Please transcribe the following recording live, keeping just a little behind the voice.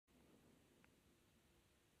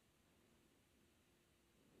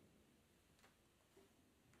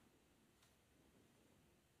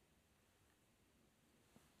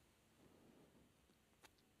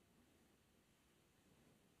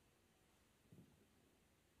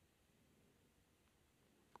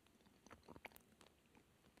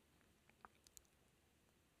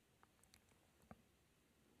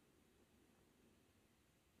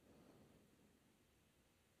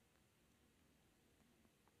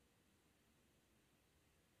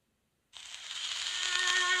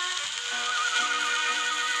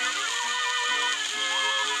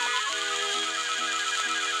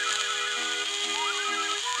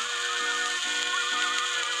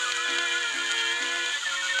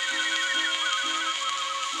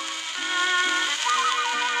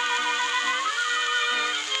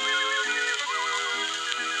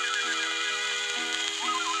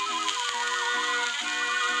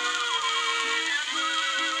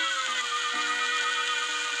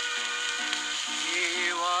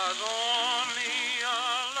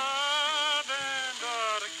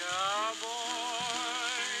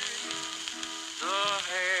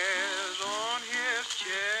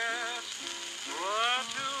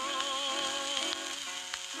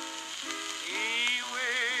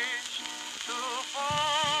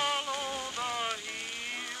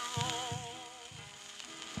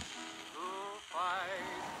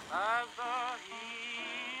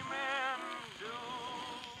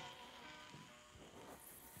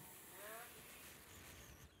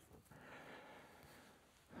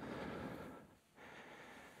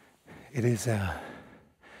It is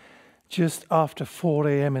just after 4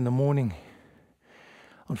 a.m. in the morning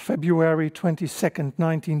on February 22nd,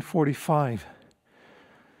 1945,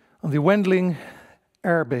 on the Wendling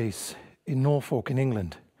Air Base in Norfolk in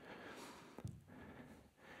England.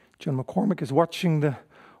 John McCormick is watching the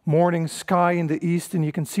morning sky in the east, and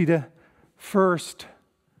you can see the first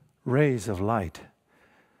rays of light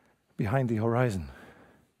behind the horizon.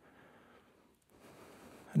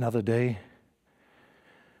 Another day,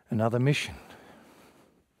 another mission.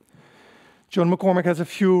 John McCormick has a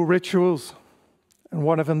few rituals, and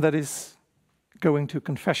one of them that is going to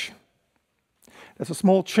confession. There's a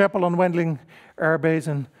small chapel on Wendling Air Base,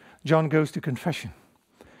 and John goes to confession,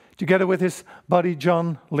 together with his buddy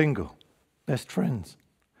John Lingo, best friends,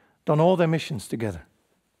 done all their missions together.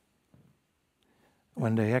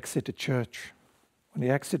 When they exit the church, when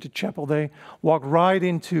they exit the chapel, they walk right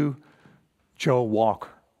into Joe Walker.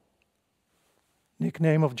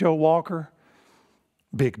 Nickname of Joe Walker,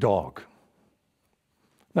 Big Dog.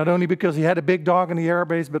 Not only because he had a big dog in the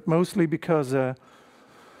airbase, but mostly because,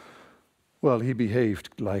 he behaved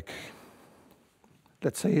like,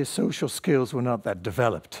 let's say his social skills were not that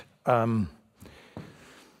developed. Joe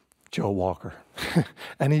Walker.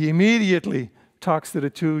 And he immediately talks to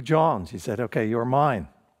the two Johns. He said, okay, you're mine.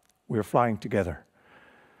 We're flying together.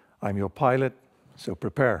 I'm your pilot, so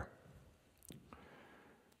prepare.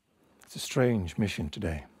 It's a strange mission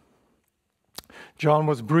today. John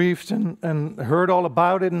was briefed and heard all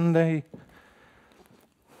about it, and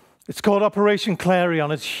it's called Operation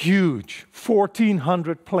Clarion. It's huge,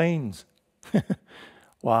 1,400 planes.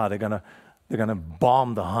 Wow, they're gonna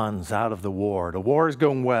bomb the Huns out of the war. The war is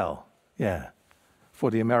going well, yeah,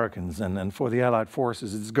 for the Americans and for the Allied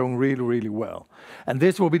forces. It's going really, really well. And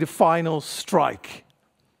this will be the final strike.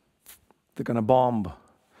 They're gonna bomb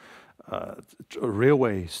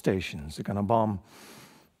railway stations. They're gonna bomb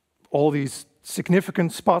all these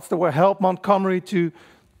significant spots that will help Montgomery to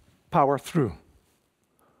power through.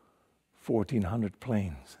 1,400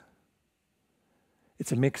 planes.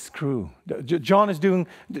 It's a mixed crew. John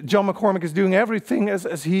McCormick is doing everything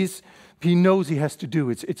as he knows he has to do.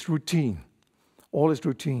 It's routine. All his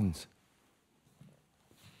routines.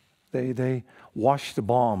 They wash the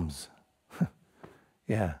bombs.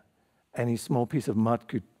 Yeah. Any small piece of mud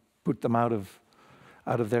could put them out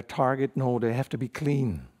of their target. No, they have to be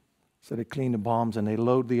clean. So they clean the bombs and they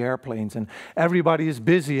load the airplanes, and everybody is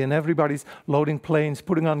busy and everybody's loading planes,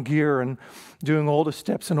 putting on gear and doing all the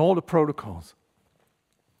steps and all the protocols.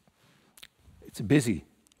 It's a busy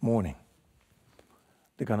morning.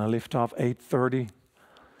 They're going to lift off 8:30,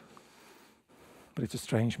 but it's a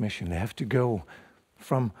strange mission. They have to go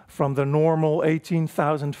from the normal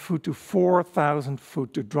 18,000 foot to 4,000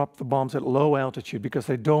 foot to drop the bombs at low altitude because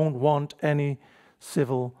they don't want any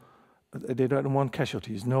they don't want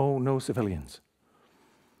casualties, no civilians.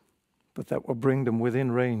 But that will bring them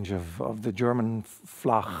within range of the German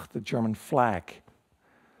flag, the German flag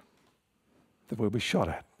that will be shot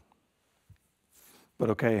at. But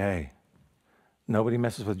okay, hey, nobody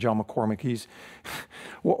messes with John McCormick.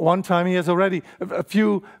 One time he has already, a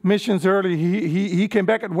few missions early, he came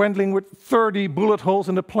back at Wendling with 30 bullet holes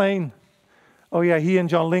in the plane. Oh yeah, he and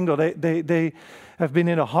John Lingo, they have been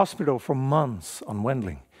in a hospital for months on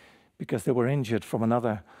Wendling because they were injured from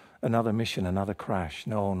another mission, another crash.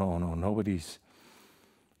 No, nobody's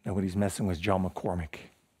messing with John McCormick.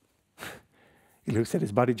 He looks at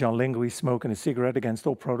his buddy John Lingo, he's smoking a cigarette against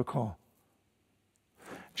all protocol.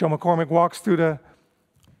 John McCormick walks to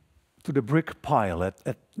the brick pile.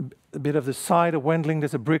 At a bit of the side of Wendling,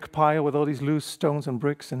 there's a brick pile with all these loose stones and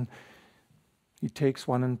bricks, and he takes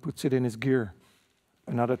one and puts it in his gear.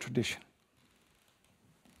 Another tradition.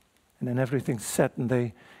 And then everything's set, and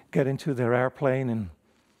they get into their airplane, and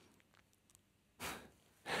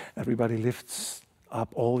everybody lifts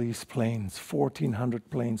up all these planes, 1,400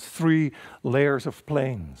 planes, 3 layers of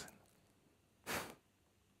planes.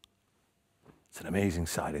 It's an amazing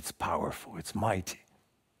sight. It's powerful. It's mighty.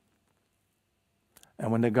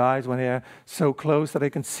 And when they are so close that they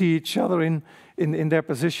can see each other in their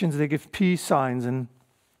positions, they give peace signs and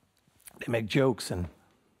they make jokes. And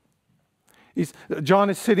John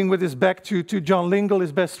is sitting with his back to John Lingle,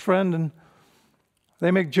 his best friend, and they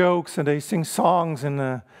make jokes and they sing songs. And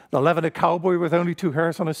the Lavender Cowboy with only 2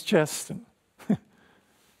 hairs on his chest.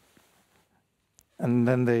 And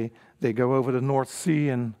then they go over the North Sea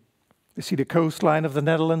and they see the coastline of the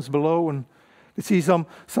Netherlands below, and they see some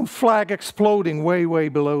flag exploding way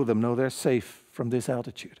below them. No, they're safe from this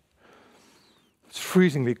altitude. It's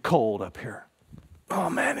freezingly cold up here. Oh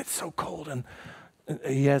man, it's so cold. And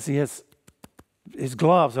he has his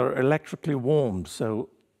gloves are electrically warmed, so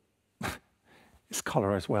his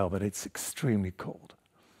color as well, but it's extremely cold.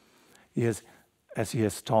 He has, as he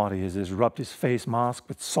has taught, he has rubbed his face mask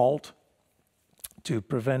with salt to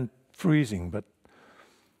prevent freezing, but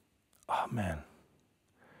oh man,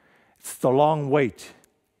 it's the long wait.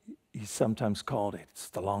 He sometimes called it. It's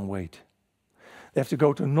the long wait. They have to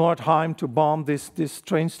go to Nordheim to bomb this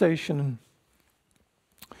train station.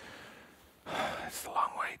 It's the long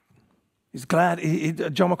wait. He's glad.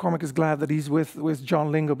 John McCormick is glad that he's with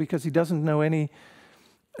John Lingo, because he doesn't know any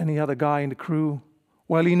other guy in the crew.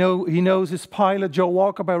 Well, he knows his pilot, Joe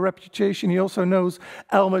Walker, by reputation. He also knows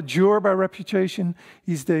Elmer Jure by reputation.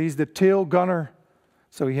 He's the tail gunner.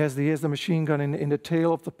 So he has the machine gun in the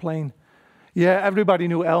tail of the plane. Yeah, everybody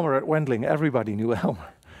knew Elmer at Wendling. Everybody knew Elmer.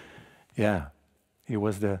 Yeah, he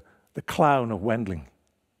was the clown of Wendling.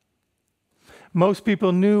 Most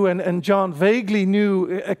people knew, and John vaguely knew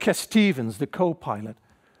Kes Stevens, the co-pilot,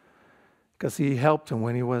 because he helped him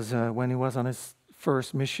when he was on his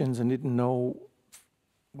first missions and didn't know.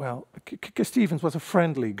 Well, Kes Stevens was a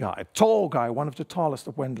friendly guy, a tall guy, one of the tallest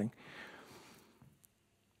of Wendling.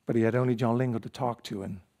 But he had only John Lingo to talk to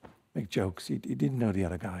and make jokes. He didn't know the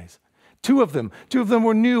other guys. Two of them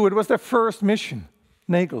were new. It was their first mission.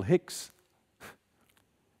 Nagel, Hicks.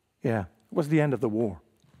 Yeah, it was the end of the war,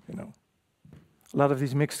 you know. A lot of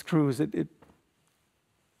these mixed crews, it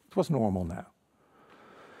was normal now.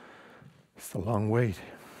 It's the long wait.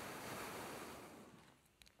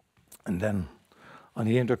 And then on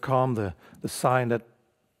the intercom, the sign that,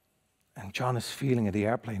 and John is feeling it, the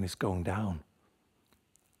airplane is going down.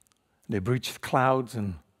 They breach the clouds,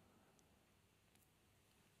 and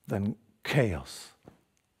then chaos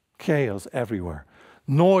everywhere.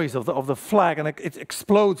 Noise of the flag, and it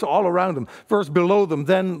explodes all around them. First below them,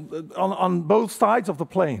 then on both sides of the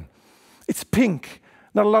plane. It's pink.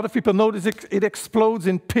 Not a lot of people notice it explodes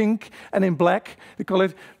in pink and in black. They call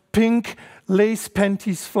it pink lace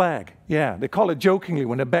panties flag. Yeah, they call it jokingly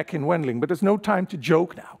when they're back in Wendling, but there's no time to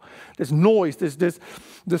joke now. There's noise,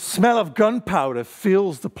 the smell of gunpowder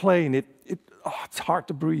fills the plane. It's hard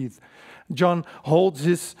to breathe. John holds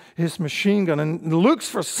his machine gun and looks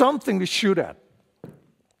for something to shoot at.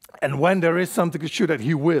 And when there is something to shoot at,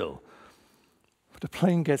 he will. But the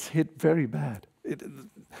plane gets hit very bad.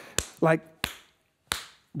 Like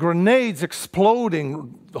grenades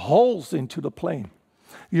exploding, holes into the plane.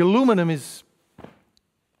 The aluminum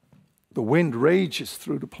the wind rages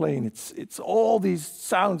through the plane. It's all these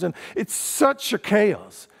sounds, and it's such a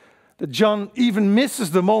chaos that John even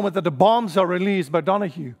misses the moment that the bombs are released by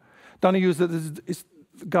Donahue. Donahue is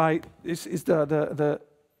the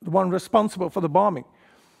one responsible for the bombing.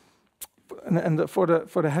 And for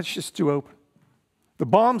the hatches to open. The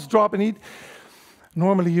bombs drop, and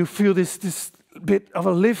normally you feel this bit of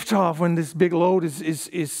a lift-off when this big load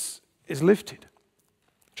is lifted.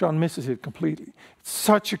 John misses it completely. It's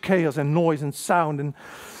such a chaos and noise and sound, and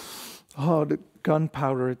the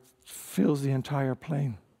gunpowder, it fills the entire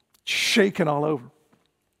plane. It's shaking all over.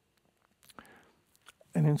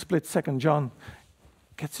 And in a split second, John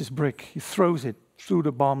gets his brick. He throws it through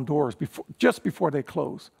the bomb doors just before they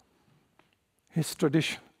close. His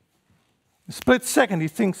tradition. In a split second, he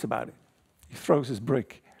thinks about it. He throws his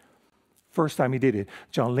brick. First time he did it,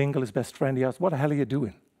 John Lingle, his best friend, he asked, "What the hell are you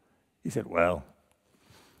doing?" He said, "Well,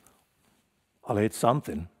 I'll hit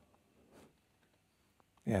something."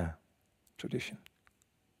 Yeah, tradition.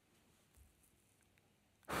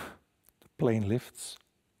 The plane lifts.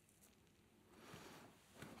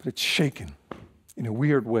 But it's shaking in a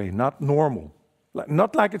weird way, not normal.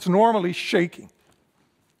 Not like it's normally shaking.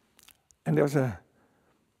 And there's a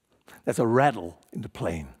rattle in the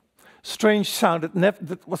plane. Strange sound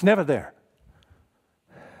that was never there.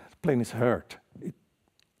 The plane is hurt.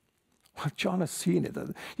 John has seen it.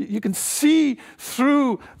 You can see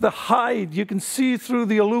through the hide. You can see through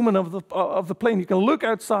the aluminum of the plane. You can look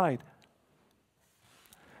outside.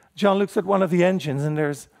 John looks at one of the engines, and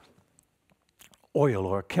there's oil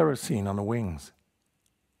or kerosene on the wings.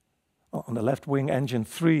 On the left wing, engine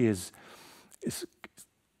 3 is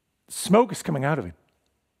smoke is coming out of it.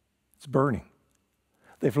 It's burning.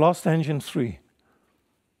 They've lost engine 3.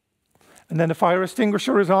 And then the fire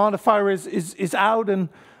extinguisher is on, the fire is out,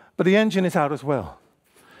 but the engine is out as well.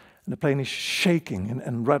 And the plane is shaking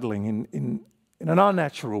and rattling in an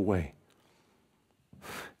unnatural way.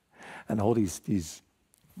 And all these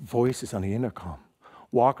voices on the intercom.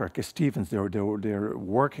 Walker, Kes Stevens, they're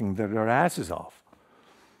working their asses off.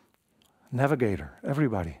 Navigator,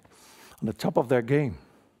 everybody on the top of their game.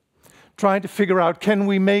 Trying to figure out, can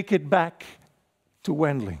we make it back to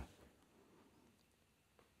Wendling?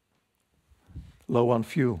 Low on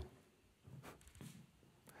fuel.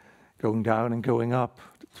 Going down and going up.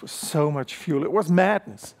 It was so much fuel. It was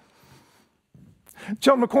madness.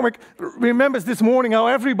 John McCormick remembers this morning how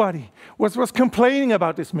everybody was complaining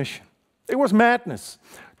about this mission. It was madness,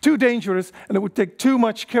 too dangerous, and it would take too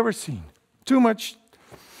much kerosene, too much.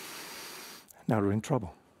 Now they're in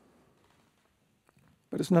trouble.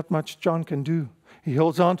 But there's not much John can do. He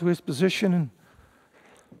holds on to his position and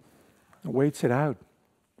waits it out.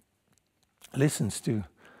 Listens to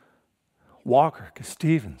Walker,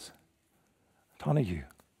 Stevens, Donahue.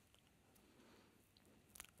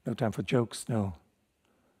 No time for jokes, no.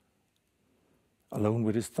 Alone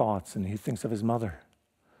with his thoughts, and he thinks of his mother.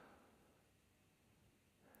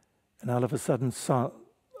 And all of a sudden,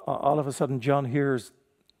 John hears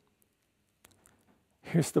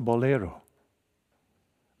the Bolero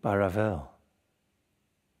by Ravel.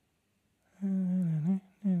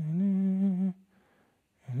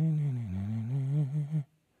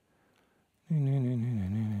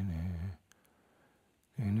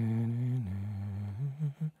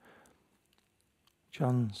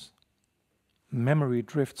 John's memory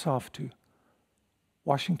drifts off to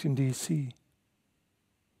Washington, D.C.,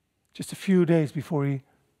 just a few days before he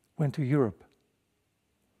went to Europe.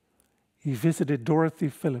 He visited Dorothy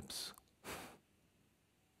Phillips.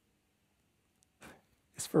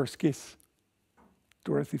 His first kiss,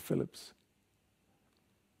 Dorothy Phillips.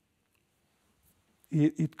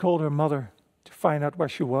 He'd called her mother to find out where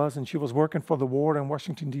she was, and she was working for the war in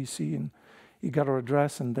Washington, D.C., and he got her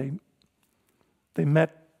address, and they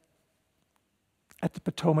met at the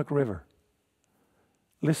Potomac River,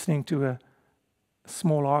 listening to a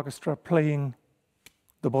small orchestra playing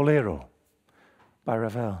the Bolero by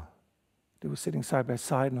Ravel. They were sitting side by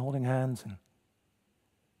side and holding hands, and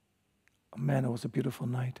oh man, it was a beautiful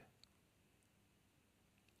night.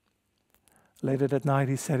 Later that night,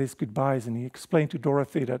 he said his goodbyes, and he explained to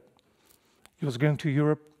Dorothy that he was going to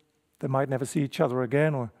Europe. They might never see each other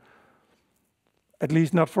again, or at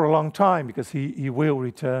least not for a long time, because he will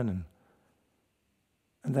return.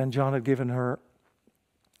 And then John had given her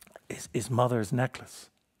his mother's necklace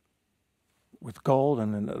with gold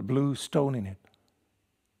and a blue stone in it.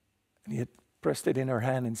 And he had pressed it in her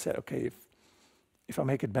hand and said, okay, if I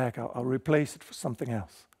make it back, I'll replace it for something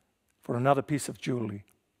else, for another piece of jewelry.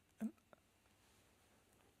 And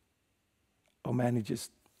oh man,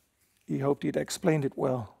 he hoped he'd explained it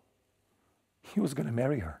well. He was going to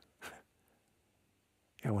marry her.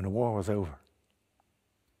 Yeah, when the war was over.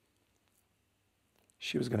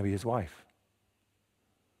 She was going to be his wife.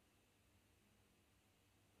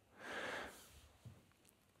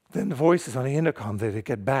 Then the voices on the intercom, they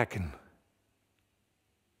get back, and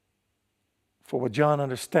for what John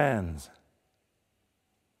understands,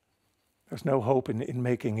 there's no hope in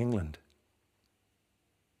making England.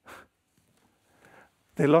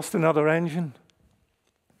 They lost another engine.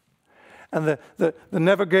 And the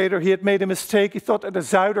navigator, he had made a mistake. He thought that the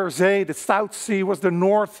Zuiderzee, the South Sea, was the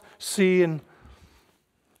North Sea, and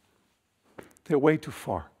they're way too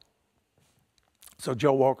far. So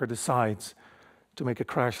Joe Walker decides to make a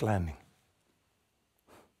crash landing.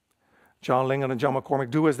 John Lingan and John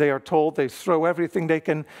McCormick do as they are told. They throw everything they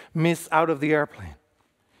can miss out of the airplane.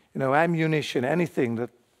 Ammunition, anything.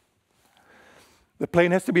 The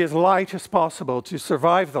plane has to be as light as possible to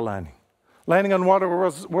survive the landing. Landing on water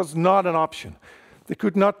was not an option. They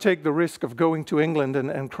could not take the risk of going to England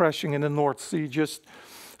and crashing in the North Sea just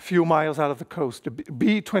a few miles out of the coast. The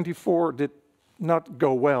B-24 did not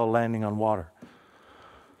go well landing on water.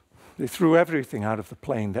 They threw everything out of the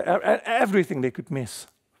plane, everything they could miss.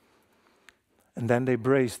 And then they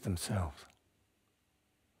braced themselves.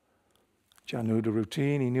 John knew the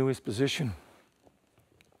routine, he knew his position.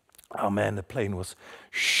 Oh man, the plane was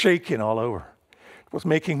shaking all over. It was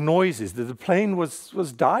making noises. The plane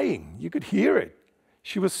was dying. You could hear it.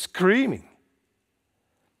 She was screaming.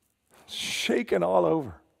 Shaking all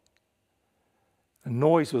over. The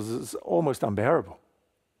noise was almost unbearable.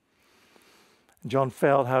 John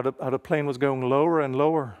felt how the plane was going lower and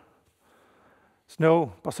lower. There's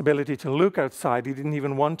no possibility to look outside. He didn't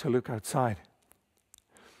even want to look outside.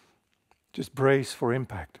 Just brace for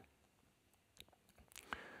impact.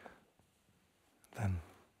 Then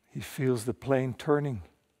he feels the plane turning,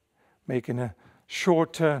 making a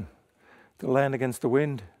short turn to land against the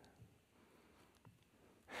wind.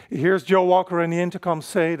 He hears Joe Walker in the intercom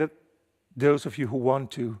say that those of you who want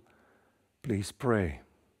to, please pray.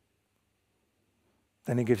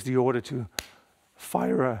 Then he gives the order to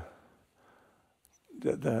fire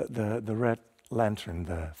the red lantern,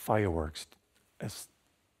 the fireworks, as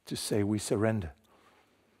to say we surrender.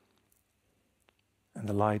 And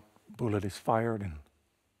the light bullet is fired, and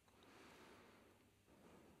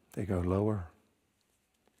they go lower.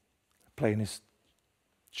 The plane is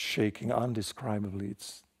shaking undescribably.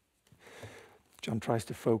 John tries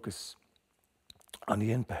to focus on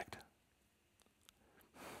the impact.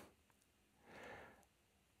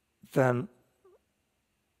 Then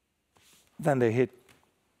they hit.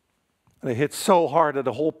 They hit so hard that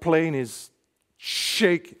the whole plane is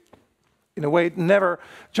shaking. In a way,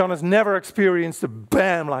 John has never experienced a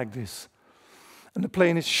bam like this. And the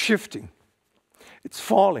plane is shifting. It's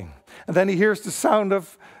falling. And then he hears the sound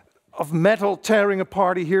of metal tearing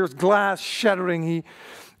apart. He hears glass shattering. He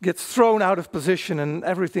gets thrown out of position and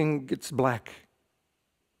everything gets black.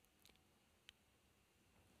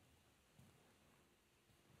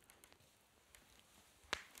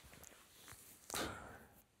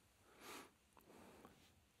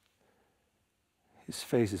 His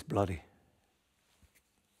face is bloody.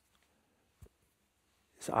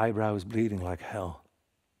 His eyebrow is bleeding like hell.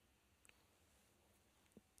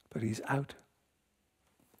 But he's out.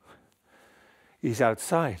 He's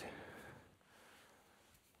outside.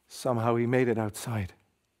 Somehow he made it outside.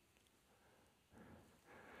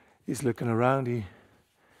 He's looking around.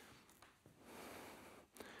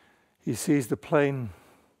 He sees the plane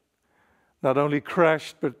not only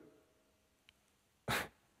crashed, but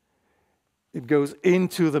it goes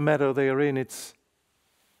into the meadow they are in.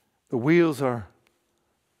 The wheels are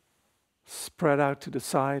spread out to the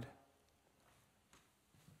side.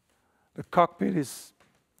 The cockpit it's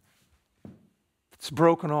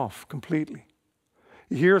broken off completely.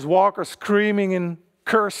 He hears Walker screaming and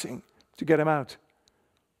cursing to get him out.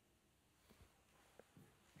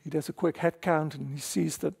 He does a quick head count and he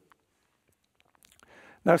sees that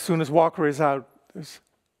now as soon as Walker is out, there's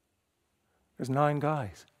 9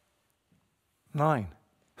 guys. 9.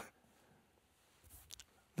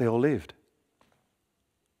 They all lived.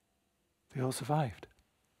 They all survived.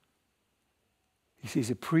 He sees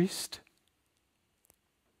a priest.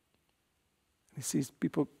 He sees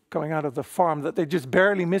people coming out of the farm that they just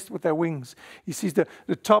barely missed with their wings. He sees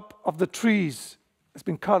the top of the trees has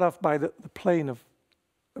been cut off by the plane of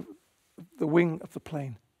the wing of the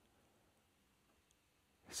plane.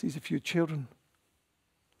 He sees a few children.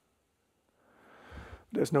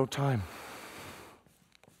 There's no time.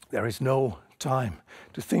 There is no time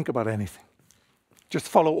to think about anything. Just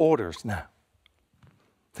follow orders now.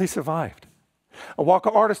 They survived. And Walker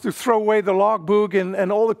orders to throw away the logbook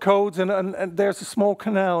and all the codes, and there's a small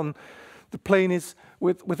canal, and the plane is,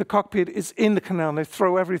 with the cockpit, is in the canal, and they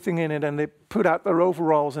throw everything in it, and they put out their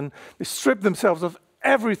overalls, and they strip themselves of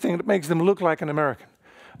everything that makes them look like an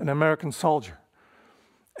American soldier.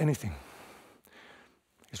 Anything.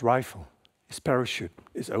 His rifle, his parachute,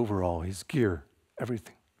 his overall, his gear,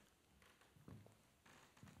 everything.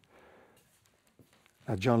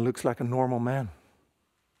 Now John looks like a normal man.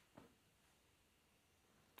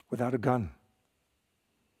 Without a gun.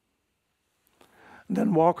 And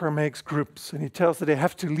then Walker makes groups and he tells that they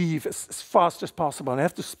have to leave as fast as possible and they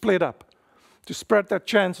have to split up to spread their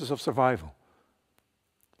chances of survival.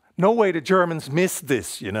 No way the Germans missed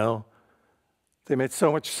this, you know. They made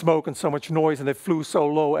so much smoke and so much noise and they flew so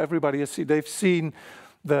low. Everybody has seen, they've seen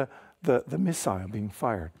the missile being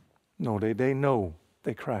fired. No, they know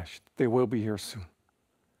they crashed. They will be here soon.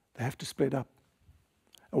 They have to split up.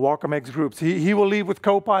 Walker makes groups. He will leave with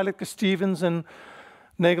co-pilot Stevens and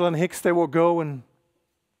Nagel and Hicks. They will go, and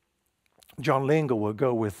John Lingle will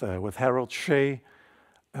go with Harold Shea,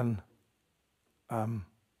 and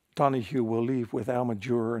Donahue will leave with Alma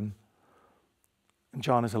Jure, and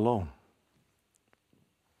John is alone.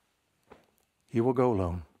 He will go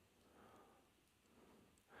alone.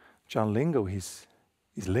 John Lingle, he's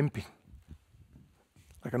limping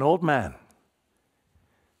like an old man,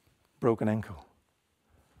 broken ankle.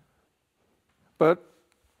 But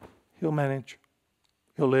he'll manage.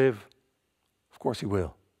 He'll live. Of course he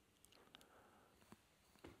will.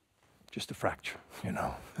 Just a fracture, you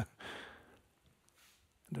know.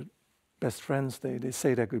 The best friends, they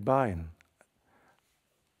say their goodbye. And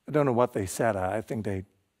I don't know what they said. I think they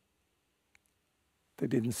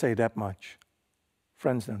didn't say that much.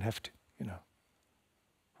 Friends don't have to, you know.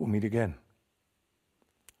 We'll meet again.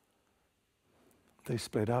 They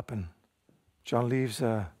split up and John leaves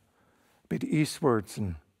a bit eastwards,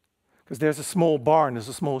 and because there's a small barn, there's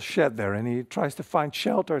a small shed there, and he tries to find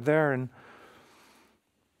shelter there, and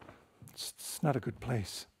it's not a good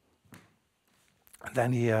place. And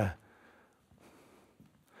then he, well,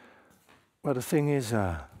 the thing is,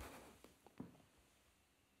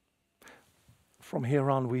 from here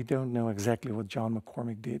on, we don't know exactly what John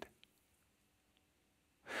McCormick did.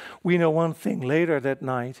 We know one thing. Later that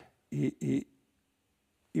night, he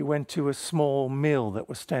went to a small mill that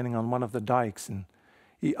was standing on one of the dikes, and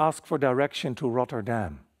he asked for direction to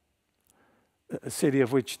Rotterdam. a city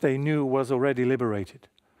of which they knew was already liberated,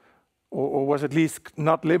 or was at least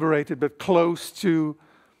not liberated, but close to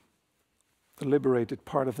the liberated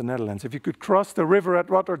part of the Netherlands. If you could cross the river at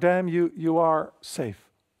Rotterdam, you are safe.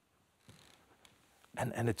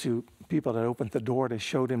 And the two people that opened the door, they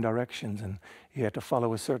showed him directions, and he had to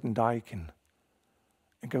follow a certain dike and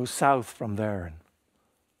go south from there. And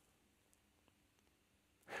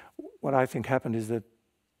what I think happened is that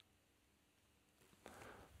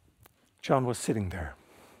John was sitting there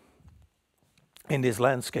in this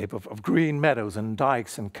landscape of green meadows and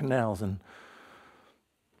dikes and canals, and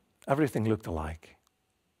everything looked alike.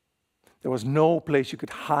 There was no place you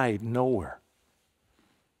could hide, nowhere.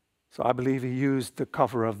 So I believe he used the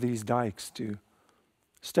cover of these dikes to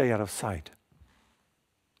stay out of sight.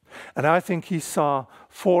 And I think he saw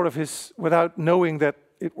four of his, without knowing that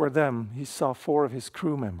it were them, he saw four of his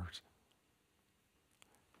crew members.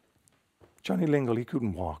 Johnny Lingle, he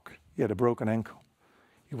couldn't walk. He had a broken ankle.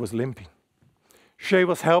 He was limping. Shay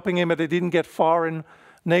was helping him, but they didn't get far, and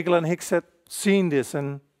Nagel and Hicks had seen this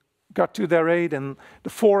and got to their aid, and the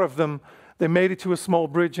four of them, they made it to a small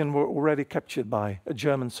bridge and were already captured by a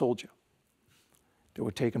German soldier. They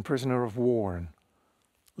were taken prisoner of war, and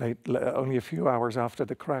only a few hours after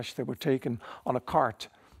the crash, they were taken on a cart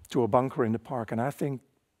to a bunker in the park. And I think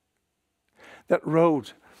that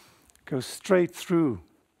road goes straight through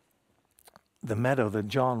the meadow that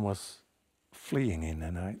John was fleeing in,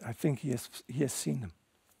 and I think he has seen them.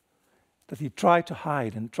 That he tried to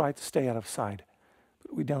hide and tried to stay out of sight,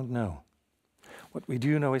 but we don't know. What we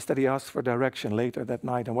do know is that he asked for direction later that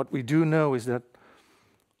night, and what we do know is that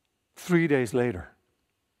 3 days later,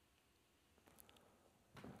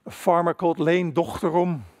 a farmer called Leen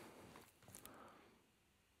Dochterom,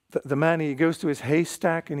 the man, he goes to his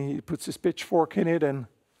haystack and he puts his pitchfork in it, and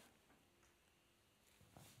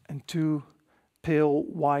two pale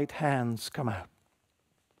white hands come out.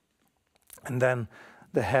 And then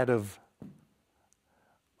the head of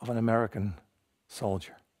an American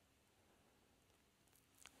soldier.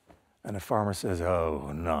 And the farmer says,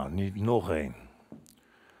 "Oh, no, niet nog een."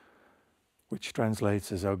 Which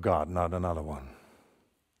translates as, "Oh God, not another one."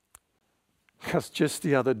 Because just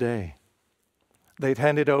the other day, they'd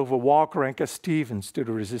handed over Walker and Cass Stevens to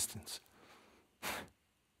the resistance.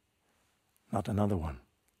 Not another one.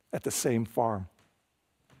 At the same farm.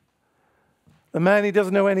 The man, he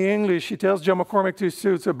doesn't know any English. He tells John McCormick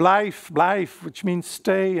to blijf, which means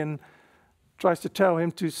stay, and tries to tell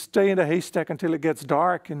him to stay in the haystack until it gets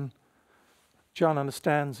dark. And John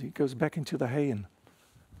understands. He goes back into the hay, and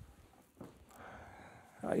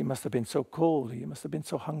he must have been so cold. He must have been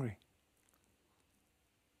so hungry.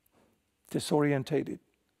 Disorientated.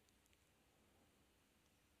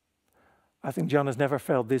 I think John has never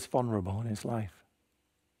felt this vulnerable in his life.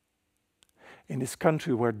 In this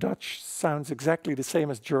country where Dutch sounds exactly the same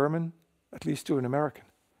as German, at least to an American.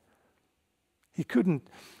 He couldn't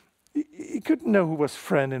know who was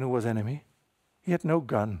friend and who was enemy. He had no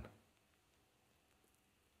gun.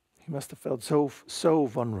 He must have felt so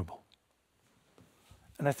vulnerable.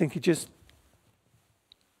 And I think he just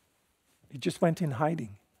went in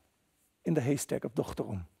hiding in the haystack of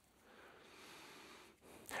Dochterom.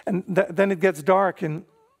 And then it gets dark, and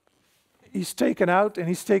he's taken out, and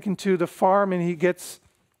he's taken to the farm, and he gets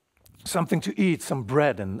something to eat, some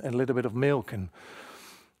bread and a little bit of milk, and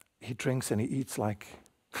he drinks and he eats like,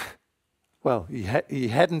 well, he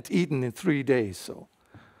hadn't eaten in 3 days, so.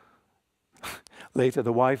 Later,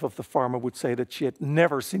 the wife of the farmer would say that she had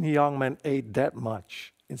never seen a young man eat that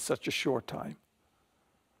much in such a short time.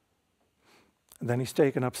 And then he's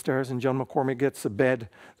taken upstairs, and John McCormick gets a bed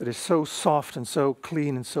that is so soft and so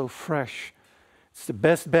clean and so fresh. It's the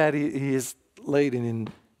best bed he has laid in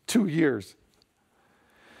 2 years.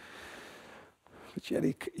 But yet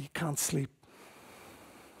he can't sleep.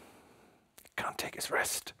 He can't take his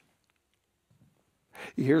rest.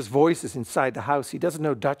 He hears voices inside the house. He doesn't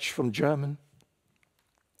know Dutch from German.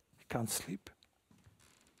 He can't sleep.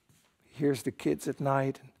 He hears the kids at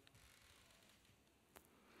night.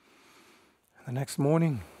 And the next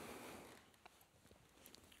morning,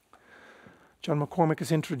 John McCormick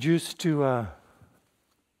is introduced to a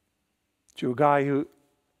guy who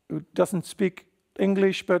doesn't speak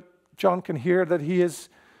English, but John can hear that he is,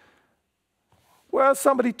 well,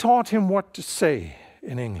 somebody taught him what to say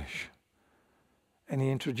in English. And he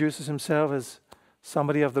introduces himself as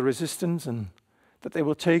somebody of the resistance, and that they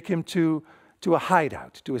will take him to a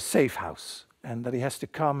hideout, to a safe house, and that he has to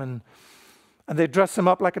come, and they dress him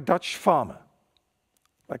up like a Dutch farmer,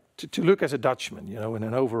 like to look as a Dutchman, you know, in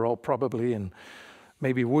an overall probably, and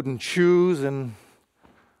maybe wooden shoes, and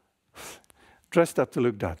dressed up to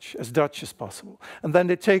look Dutch as possible. And then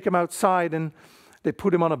they take him outside and they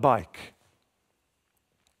put him on a bike.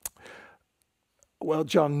 Well,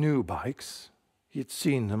 John knew bikes. He'd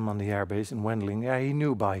seen them on the airbase in Wendling. Yeah, he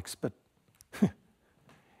knew bikes, but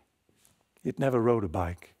he'd never rode a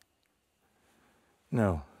bike.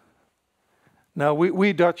 No. Now,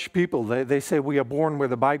 we Dutch people, they say we are born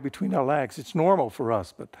with a bike between our legs. It's normal for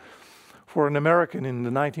us, but for an American in the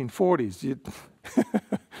 1940s,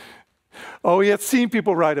 oh, he had seen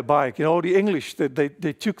people ride a bike. You know, the English,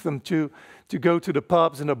 they took them to go to the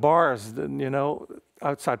pubs and the bars, you know,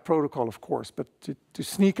 outside protocol, of course, but to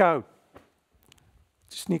sneak out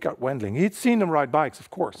Wendling. He'd seen them ride bikes, of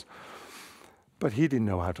course, but he didn't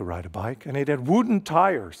know how to ride a bike, and it had wooden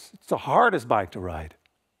tires. It's the hardest bike to ride.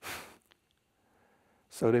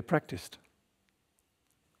 So they practiced.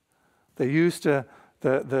 They used the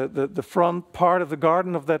front part of the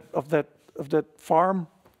garden of that farm,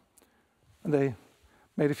 and they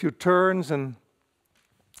made a few turns, and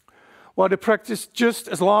well, they practiced just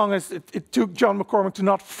as long as it took John McCormick to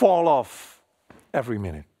not fall off every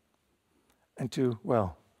minute, and to,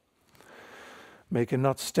 well, make him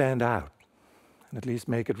not stand out, and at least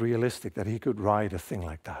make it realistic that he could ride a thing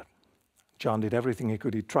like that. John did everything he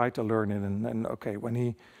could. He tried to learn it, and okay, when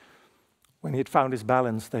he had found his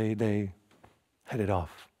balance, they headed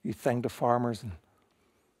off. He thanked the farmers,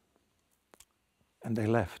 and they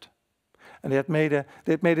left. And they had made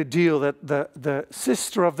a deal that the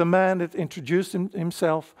sister of the man that introduced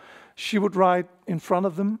himself, she would ride in front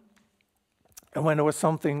of them. And when there was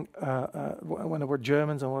something, when there were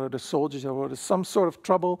Germans and when there were soldiers, or there was some sort of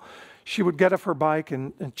trouble, she would get off her bike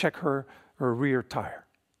and check her rear tire.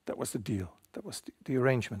 That was the deal. That was the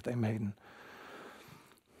arrangement they made. And,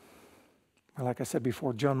 well, like I said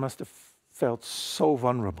before, John must have felt so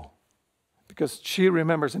vulnerable, because she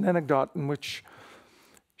remembers an anecdote in which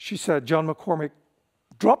she said John McCormick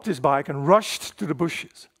dropped his bike and rushed to the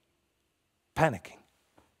bushes, panicking.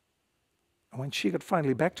 And when she got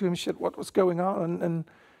finally back to him, she said, "What was going on?" And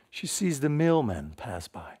she sees the mailman pass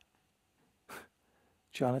by.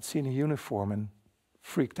 John had seen a uniform and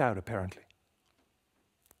freaked out, apparently.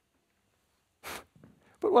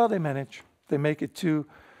 But, well, they manage. They make it to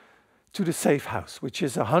the safe house, which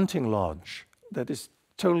is a hunting lodge that is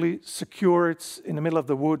totally secure. It's in the middle of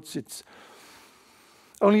the woods. It's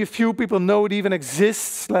only a few people know it even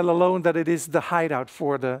exists, let alone that it is the hideout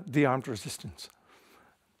for the armed resistance.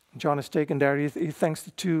 John is taken there. He thanks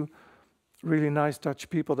the two really nice Dutch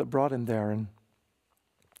people that brought him there, and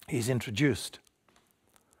he's introduced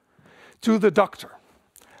to the doctor.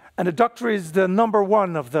 And the doctor is the number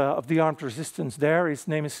one of the armed resistance there. His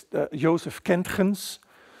name is Joseph Kentgens.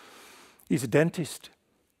 He's a dentist.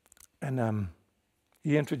 And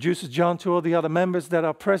he introduces John to all the other members that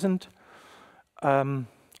are present.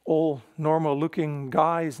 All normal-looking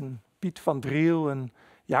guys, and Piet van Driel and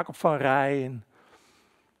Jacob van Rij.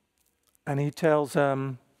 And he tells,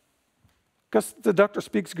 because the doctor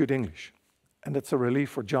speaks good English, and that's a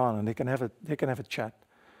relief for John, and they can have a chat.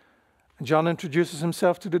 And John introduces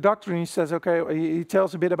himself to the doctor, and he says, okay, he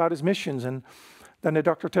tells a bit about his missions, and then the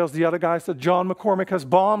doctor tells the other guys that John McCormick has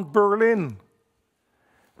bombed Berlin.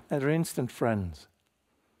 And they're instant friends.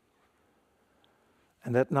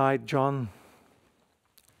 And that night, John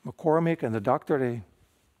McCormick and the doctor,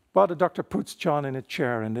 the doctor puts John in a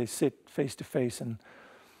chair, and they sit face to face, and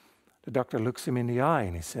the doctor looks him in the eye,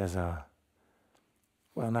 and he says,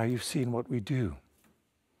 well, now you've seen what we do.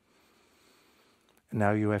 And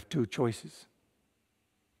now you have two choices.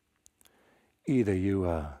 Either you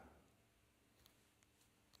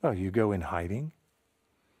go in hiding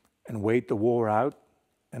and wait the war out,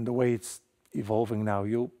 and the way it's evolving now,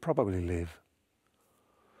 you'll probably live.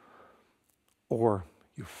 Or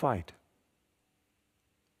you fight.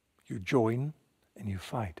 You join and you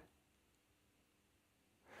fight.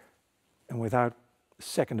 And without a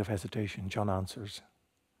second of hesitation, John answers,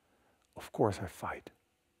 of course I fight.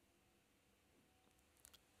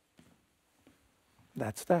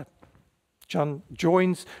 That's that. John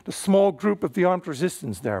joins the small group of the armed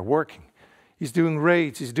resistance there, working. He's doing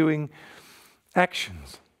raids, he's doing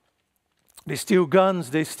actions. They steal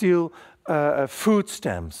guns, they steal food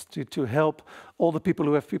stamps to help all the people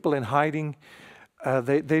who have people in hiding.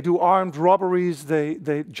 They do armed robberies.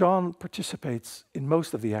 John participates in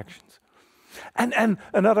most of the actions. And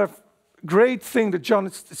another great thing that John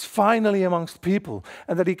is finally amongst people,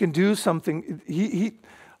 and that he can do something. He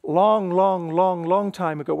long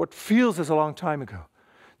time ago, what feels as a long time ago,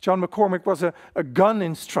 John McCormick was a gun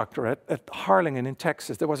instructor at Harlingen in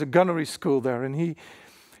Texas. There was a gunnery school there, and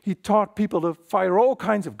he taught people to fire all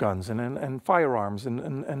kinds of guns and firearms,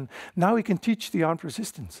 and now he can teach the armed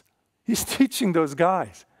resistance. He's teaching those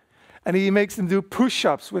guys. And he makes them do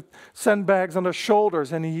push-ups with sandbags on their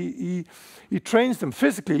shoulders, and he trains them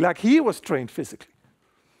physically like he was trained physically.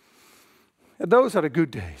 And those are the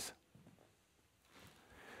good days.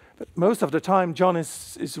 But most of the time, John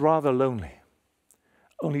is rather lonely.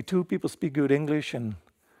 Only 2 people speak good English, and,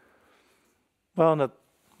 well, not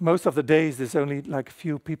most of the days there's only like a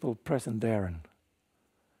few people present there. And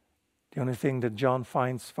the only thing that John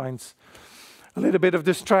finds a little bit of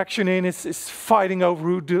distraction in is fighting over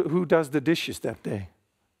who does the dishes that day.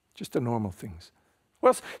 Just the normal things.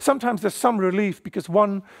 Well, sometimes there's some relief because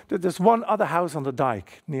there's one other house on the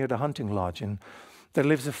dike near the hunting lodge, and there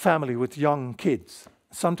lives a family with young kids.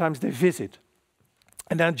 Sometimes they visit.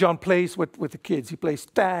 And then John plays with the kids. He plays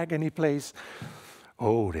tag, and he plays,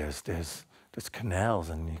 there's canals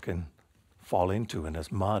and you can fall into, and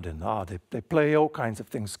there's mud, and they play all kinds of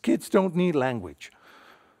things. Kids don't need language.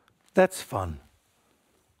 That's fun.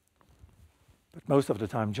 But most of the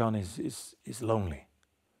time, John is lonely.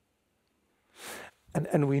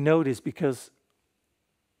 And we know this because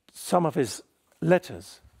some of his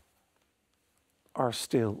letters are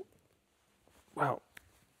still,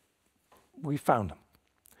 we found them.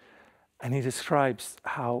 And he describes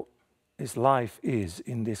how his life is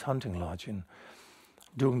in this hunting lodge and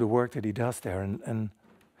doing the work that he does there. And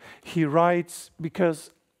he writes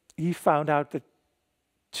because he found out that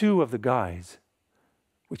 2 of the guys,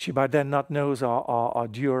 which he by then not knows are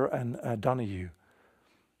Dure and Donahue,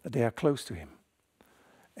 that they are close to him.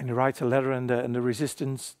 And he writes a letter, and the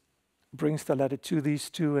resistance brings the letter to these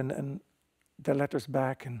 2 and the letters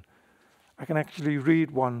back. And I can actually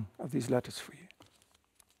read one of these letters for you.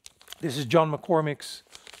 This is John McCormick's,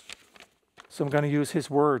 so I'm going to use his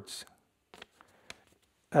words.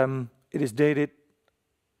 It is dated,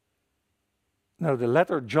 the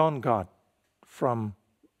letter John got from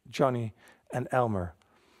Johnny and Elmer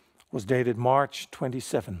was dated March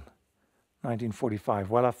 27, 1945.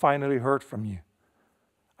 Well, I finally heard from you.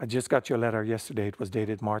 I just got your letter yesterday. It was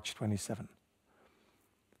dated March 27.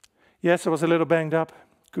 Yes, I was a little banged up.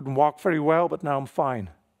 Couldn't walk very well, but now I'm fine.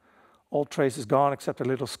 All trace is gone except a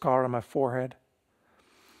little scar on my forehead.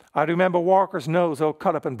 I remember Walker's nose all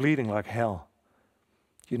cut up and bleeding like hell.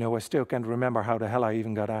 I still can't remember how the hell I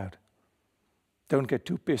even got out. Don't get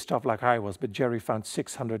too pissed off like I was, but Jerry found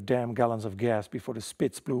 600 damn gallons of gas before the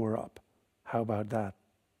Spitz blew her up. How about that?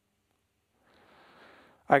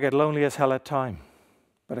 I get lonely as hell at time,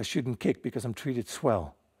 but I shouldn't kick because I'm treated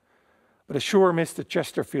swell. But I sure miss the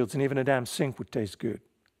Chesterfields, and even a damn sink would taste good.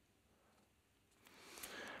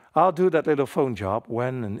 I'll do that little phone job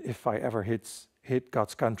when and if I ever hit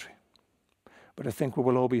God's country. But I think we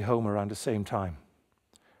will all be home around the same time.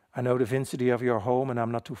 I know the vicinity of your home, and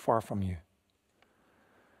I'm not too far from you.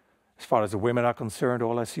 As far as the women are concerned,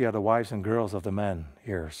 all I see are the wives and girls of the men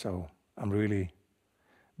here, so I'm really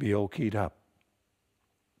be all keyed up.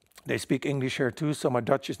 They speak English here too, so my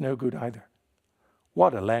Dutch is no good either.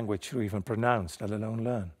 What a language to even pronounce, let alone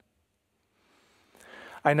learn.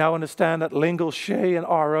 I now understand that lingual Shay and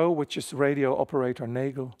RO, which is radio operator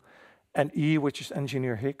Nagel, and E, which is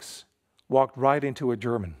engineer Hicks, walked right into a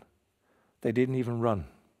German. They didn't even run.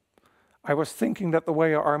 I was thinking that the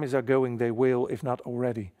way our armies are going, they will, if not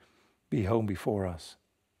already, be home before us.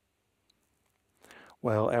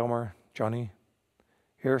 Well, Elmer, Johnny,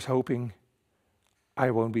 here's hoping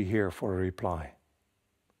I won't be here for a reply.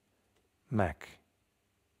 Mac.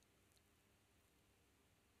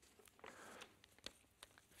 A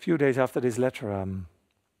few days after this letter,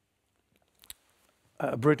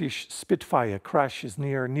 a British Spitfire crashes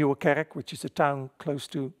near Nieuwekerk, which is a town close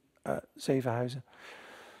to Zevenhuizen.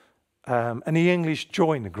 And the English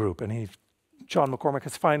join the group, and John McCormick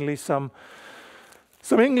has finally some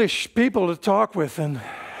English people to talk with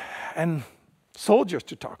and soldiers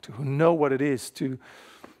to talk to who know what it is to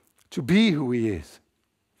be who he is.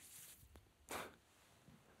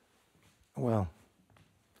 Well,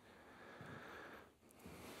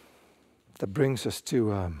 that brings us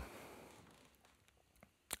to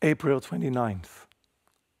April 29th,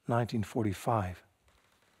 1945.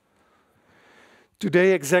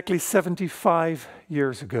 Today, exactly 75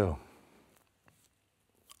 years ago.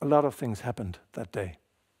 A lot of things happened that day.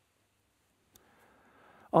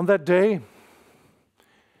 On that day,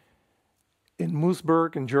 in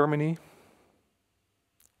Moosburg in Germany,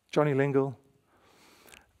 Johnny Lingle,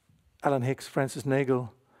 Alan Hicks, Francis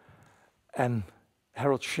Nagel, and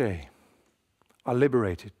Harold Shea are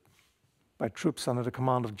liberated by troops under the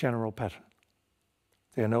command of General Patton.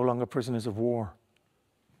 They are no longer prisoners of war.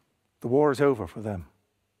 The war is over for them.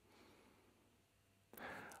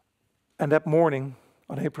 And that morning,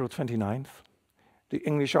 on April 29th, the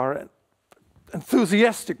English are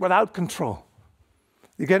enthusiastic, without control.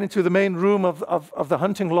 You get into the main room of the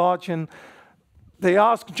hunting lodge, and they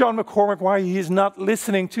ask John McCormick why he is not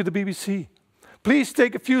listening to the BBC. Please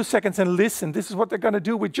take a few seconds and listen. This is what they're going to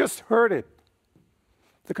do. We just heard it.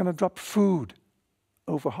 They're going to drop food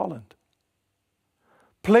over Holland.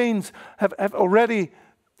 Planes have already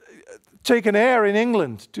taken air in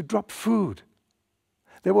England to drop food.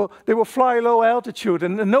 They will fly low altitude,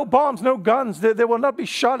 and no bombs, no guns. They will not be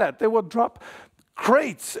shot at. They will drop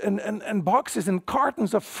crates and boxes and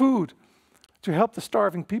cartons of food to help the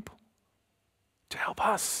starving people, to help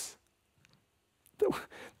us.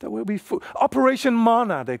 There will be food. Operation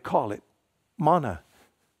Manna, they call it. Manna,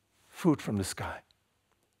 food from the sky,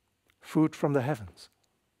 food from the heavens.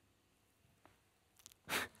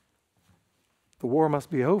 The war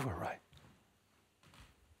must be over, right?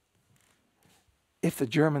 If the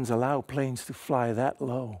Germans allow planes to fly that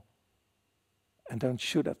low and don't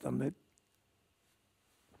shoot at them,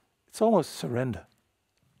 it's almost surrender.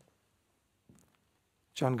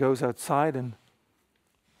 John goes outside and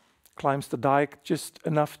climbs the dike just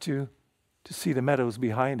enough to see the meadows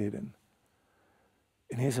behind it. And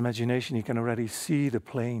in his imagination, he can already see the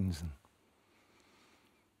planes. And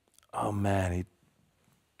oh man,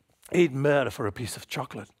 he'd murder for a piece of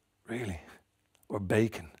chocolate, really, or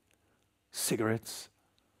bacon, cigarettes,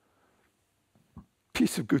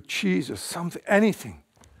 piece of good cheese or something, anything,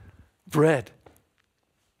 bread.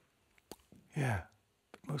 Yeah,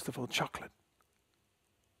 but most of all, chocolate.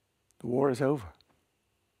 The war is over.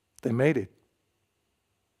 They made it.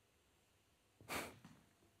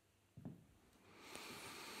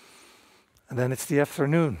 And then it's the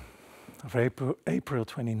afternoon of April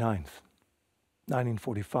 29th,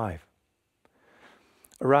 1945.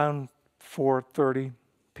 Around 4:30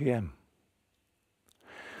 p.m.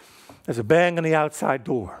 There's a bang on the outside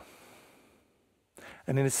door.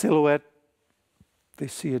 And in a silhouette, they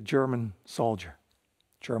see a German soldier,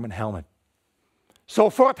 German helmet.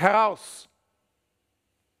 Sofort heraus!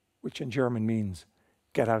 Which in German means,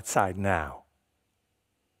 get outside now.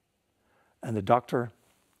 And the doctor,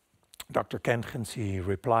 Dr. Kentgens, he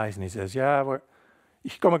replies and he says, ja,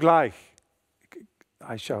 ich komme gleich.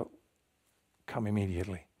 I shall come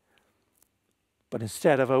immediately. But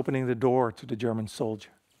instead of opening the door to the German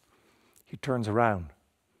soldier, he turns around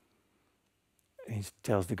and he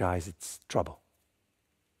tells the guys it's trouble.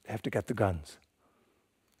 They have to get the guns.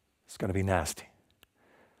 It's going to be nasty.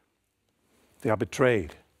 They are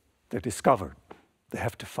betrayed. They're discovered. They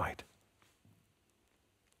have to fight.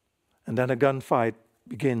 And then a gunfight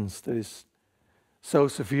begins that is so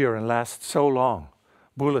severe and lasts so long.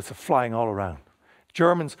 Bullets are flying all around.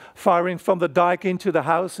 Germans firing from the dike into the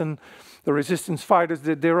house, and the resistance fighters,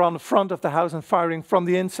 they're on the front of the house and firing from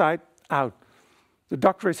the inside out. The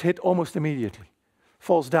doctor is hit almost immediately,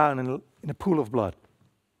 falls down in a pool of blood.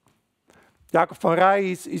 Jacob van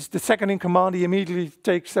Rij is the second in command. He immediately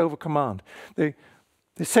takes over command. They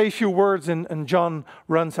say a few words and John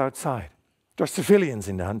runs outside. There are civilians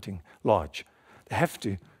in the hunting lodge. They have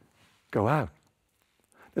to go out.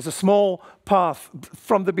 There's a small path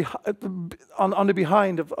from on the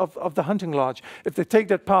behind of the hunting lodge. If they take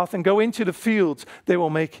that path and go into the fields, they will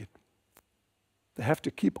make it. They have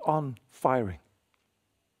to keep on firing.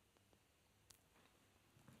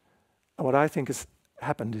 And what I think has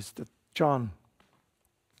happened is that John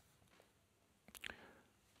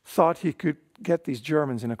thought he could get these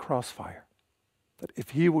Germans in a crossfire. That if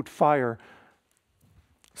he would fire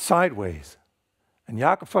sideways, and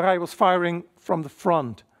Jacob van Rij was firing from the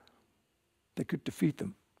front, they could defeat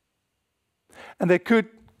them. And they could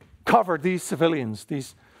cover these civilians,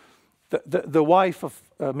 the wife of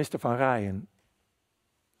Mr. van Rij, and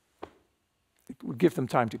it would give them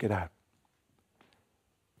time to get out.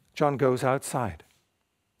 John goes outside.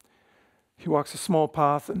 He walks a small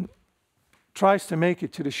path and tries to make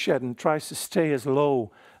it to the shed and tries to stay as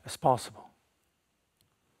low as possible.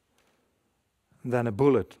 And then a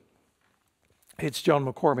bullet hits John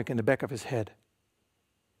McCormick in the back of his head.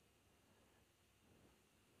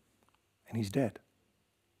 And he's dead.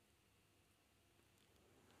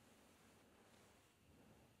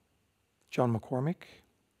 John McCormick,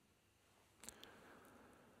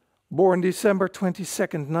 born December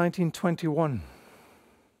 22nd, 1921,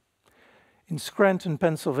 in Scranton,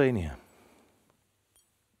 Pennsylvania.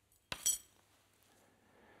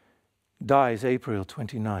 Dies April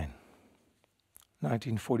 29,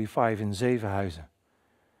 1945 in Zevenhuizen,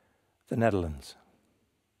 the Netherlands.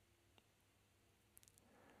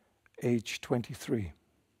 Age 23.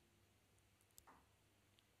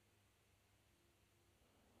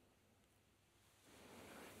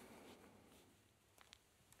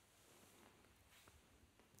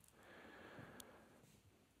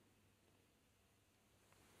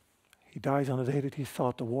 dies on the day that he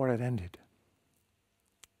thought the war had ended.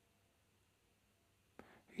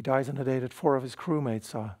 He dies on the day that 4 of his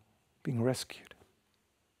crewmates are being rescued.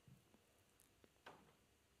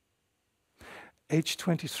 Age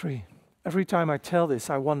 23. Every time I tell this,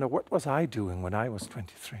 I wonder, what was I doing when I was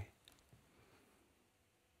 23?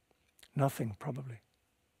 Nothing, probably.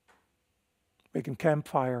 Making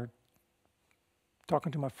campfire,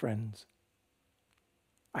 talking to my friends.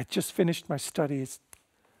 I just finished my studies.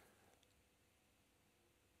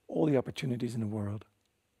 All the opportunities in the world.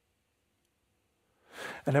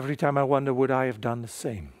 And every time I wonder, would I have done the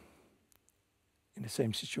same in the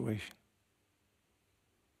same situation?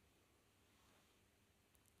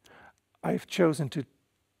 I've chosen to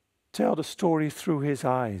tell the story through his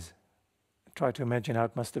eyes. Try to imagine how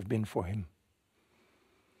it must have been for him.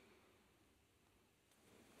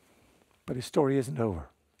 But his story isn't over.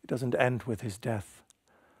 It doesn't end with his death.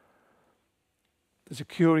 There's a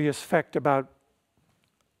curious fact about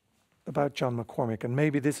John McCormick, and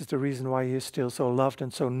maybe this is the reason why he is still so loved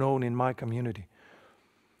and so known in my community.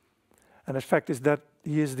 And the fact is that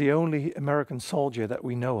he is the only American soldier that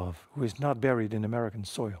we know of who is not buried in American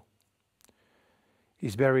soil.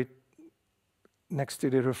 He's buried next to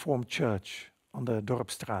the Reformed Church on the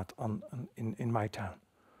Dorpstraat in my town.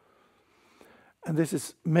 And this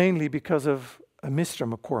is mainly because of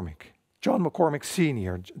Mr. McCormick, John McCormick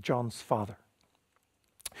Sr., John's father.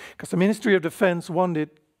 Because the Ministry of Defense wanted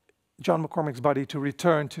John McCormick's body to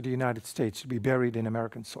return to the United States to be buried in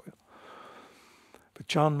American soil. But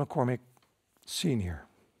John McCormick Sr.,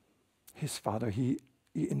 his father, he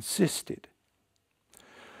insisted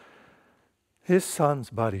his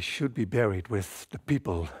son's body should be buried with the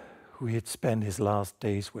people who he had spent his last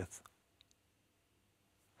days with.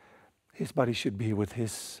 His body should be with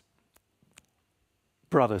his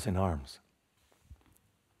brothers in arms.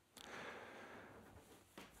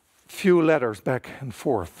 Few letters back and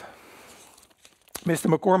forth.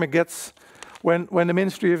 Mr. McCormick gets, when the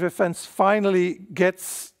Ministry of Defense finally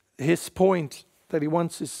gets his point that he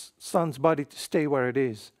wants his son's body to stay where it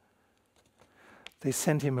is, they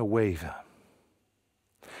send him a waiver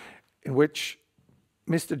in which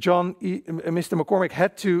Mr. McCormick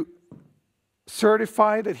had to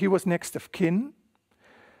certify that he was next of kin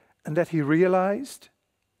and that he realized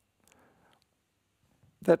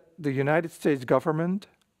that the United States government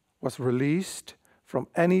was released from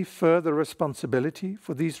any further responsibility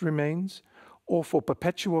for these remains or for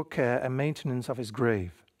perpetual care and maintenance of his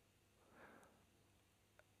grave.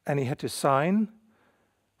 And he had to sign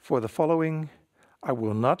for the following: I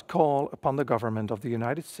will not call upon the government of the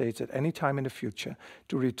United States at any time in the future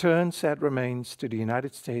to return said remains to the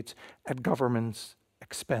United States at government's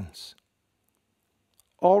expense.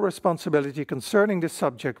 All responsibility concerning this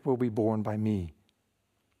subject will be borne by me.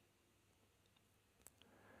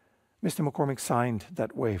 Mr. McCormick signed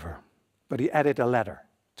that waiver, but he added a letter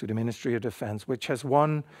to the Ministry of Defense, which has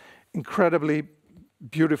one incredibly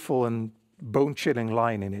beautiful and bone-chilling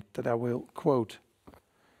line in it that I will quote.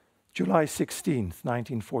 July 16th,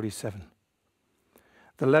 1947.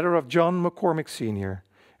 The letter of John McCormick Sr.,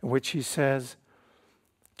 in which he says,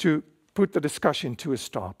 to put the discussion to a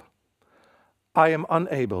stop, I am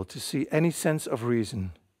unable to see any sense of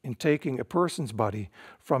reason in taking a person's body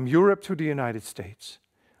from Europe to the United States,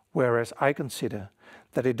 whereas I consider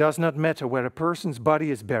that it does not matter where a person's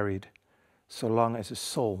body is buried, so long as his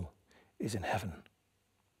soul is in heaven.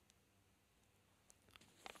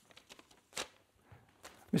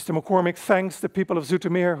 Mr. McCormick thanks the people of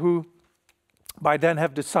Zoetermeer who by then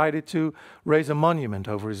have decided to raise a monument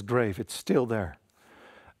over his grave. It's still there.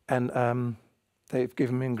 And they've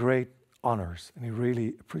given him great honors, and he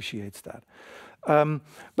really appreciates that.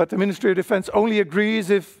 But the Ministry of Defense only agrees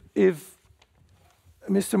if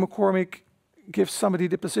Mr. McCormick gives somebody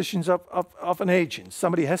the positions of an agent.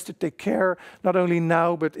 Somebody has to take care, not only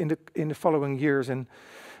now, but in the following years. And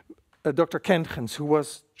Dr. Kentgens, who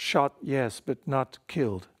was shot, yes, but not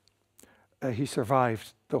killed. He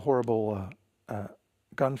survived the horrible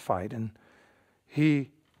gunfight, and he,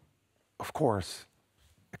 of course,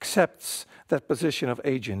 accepts that position of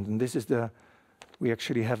agent. And this is we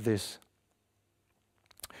actually have this.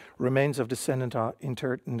 Remains of descendant are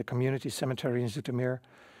interred in the community cemetery in Zoetermeer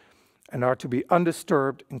and are to be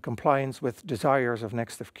undisturbed in compliance with desires of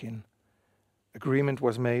next of kin. Agreement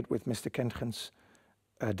was made with Mr. Kentgens,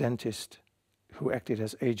 a dentist who acted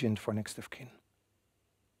as agent for next of kin.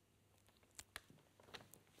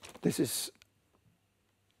 This is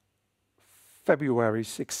February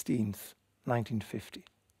 16th, 1950.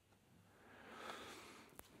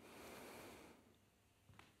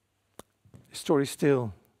 The story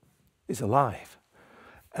still is alive.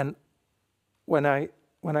 And when I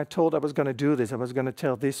when I told I was going to do this, I was going to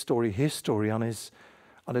tell this story, his story, on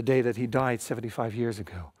the day that he died 75 years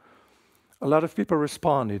ago. A lot of people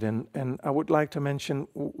responded, and I would like to mention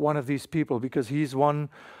one of these people, because he's one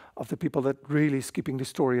of the people that really is keeping the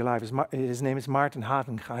story alive. His name is Maarten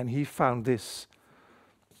Hatinga, and he found this.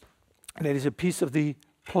 And it is a piece of the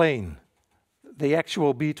plane, the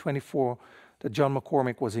actual B-24 that John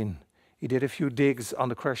McCormick was in. He did a few digs on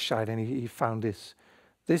the crash site, and he found this.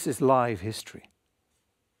 This is live history.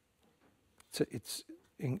 It's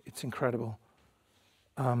incredible.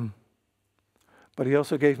 But he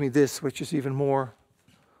also gave me this, which is even more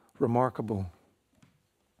remarkable.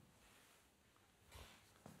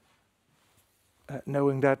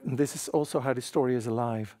 Knowing that, and this is also how the story is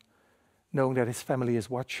alive, knowing that his family is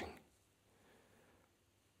watching.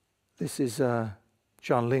 This is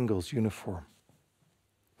John Lingle's uniform.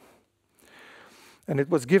 And it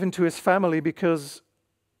was given to his family because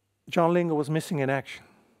John Lingle was missing in action,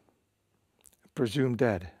 presumed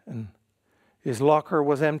dead. And his locker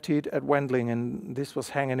was emptied at Wendling, and this was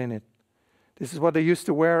hanging in it. This is what they used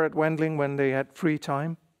to wear at Wendling when they had free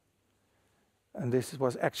time. And this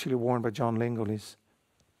was actually worn by John Lingle. It's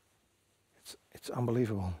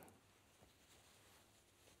unbelievable.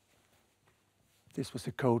 This was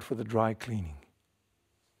the code for the dry cleaning.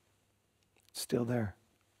 It's still there.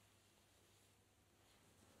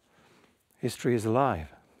 History is alive.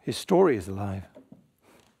 His story is alive.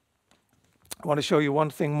 I want to show you one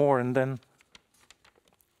thing more, and then,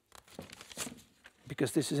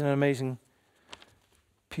 because this is an amazing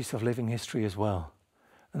piece of living history as well.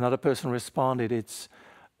 Another person responded. It's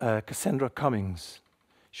Cassandra Cummings.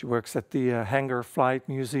 She works at the Hangar Flight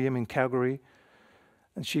Museum in Calgary,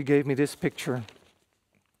 and she gave me this picture.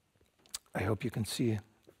 I hope you can see it.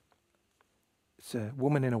 It's a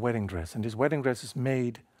woman in a wedding dress, and this wedding dress is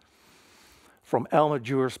made from Elmer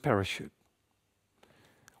Dewer's parachute.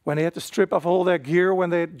 When they had to strip off all their gear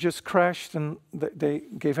when they had just crashed, and they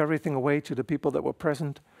gave everything away to the people that were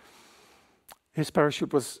present, his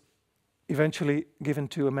parachute was eventually given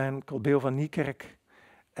to a man called Bill van Niekerk.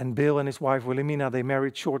 And Bill and his wife Wilhelmina, they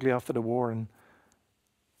married shortly after the war, and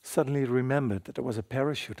suddenly remembered that there was a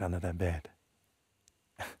parachute under their bed.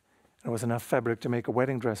 There was enough fabric to make a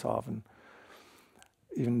wedding dress of, and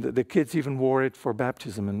even the kids even wore it for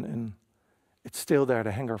baptism, and it's still there,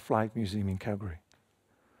 the Hangar Flight Museum in Calgary.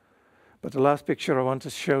 But the last picture I want to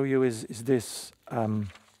show you is this.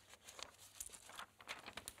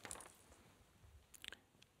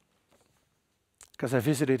 Because I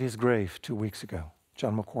visited his grave 2 weeks ago,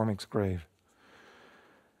 John McCormick's grave.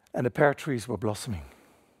 And the pear trees were blossoming.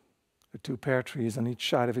 The 2 pear trees on each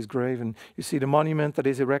side of his grave. And you see the monument that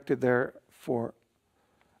is erected there for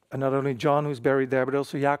not only John, who's buried there, but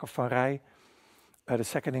also Jacob van Rij, the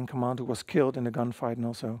second in command, who was killed in the gunfight, and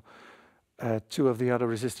also 2 of the other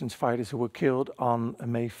resistance fighters who were killed on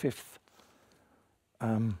May 5th.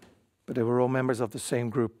 But they were all members of the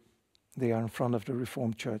same group. They are in front of the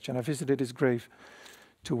Reformed Church. And I visited his grave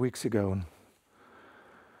 2 weeks ago, and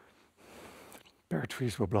pear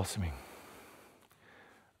trees were blossoming.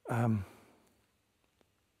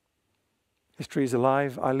 History is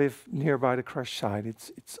alive. I live nearby the crash site.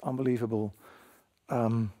 It's unbelievable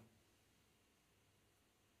how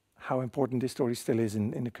important this story still is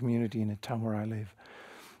in the community, in the town where I live.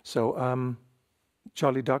 So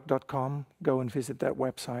jollyduck.com, go and visit that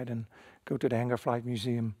website, and go to the Hangar Flight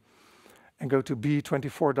Museum, and go to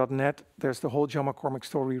b24.net. There's the whole John McCormick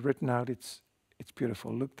story written out. It's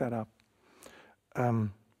beautiful. Look that up.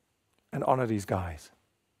 And honor these guys.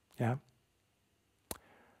 Yeah?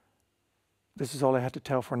 This is all I had to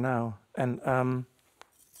tell for now. And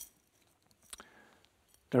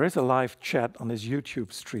there is a live chat on this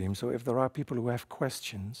YouTube stream, so if there are people who have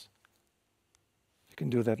questions, you can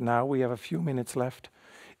do that now. We have a few minutes left.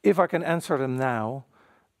 If I can answer them now,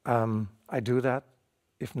 I do that.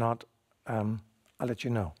 If not, I'll let you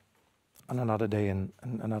know on another day and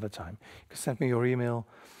another time. You can send me your email,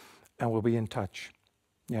 and we'll be in touch.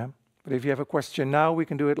 Yeah? But if you have a question now, we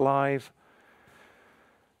can do it live.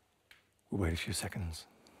 We'll wait a few seconds.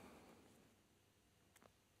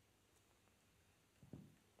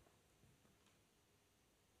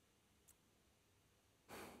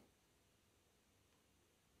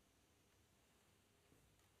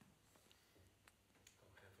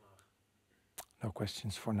 No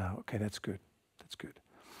questions for now. Okay, that's good. That's good.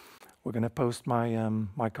 We're going to post my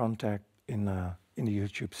my contact in the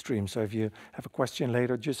YouTube stream. So if you have a question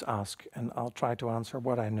later, just ask, and I'll try to answer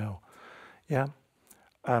what I know. Yeah.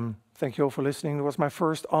 Thank you all for listening. It was my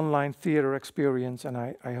first online theater experience, and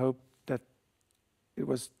I hope that it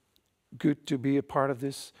was good to be a part of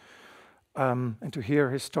this. and to hear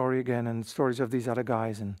his story again and stories of these other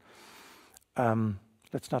guys. And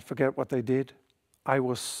let's not forget what they did. I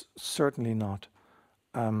was certainly not.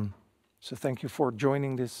 So thank you for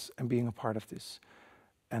joining this and being a part of this.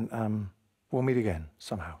 And we'll meet again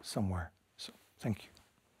somehow, somewhere. So thank you.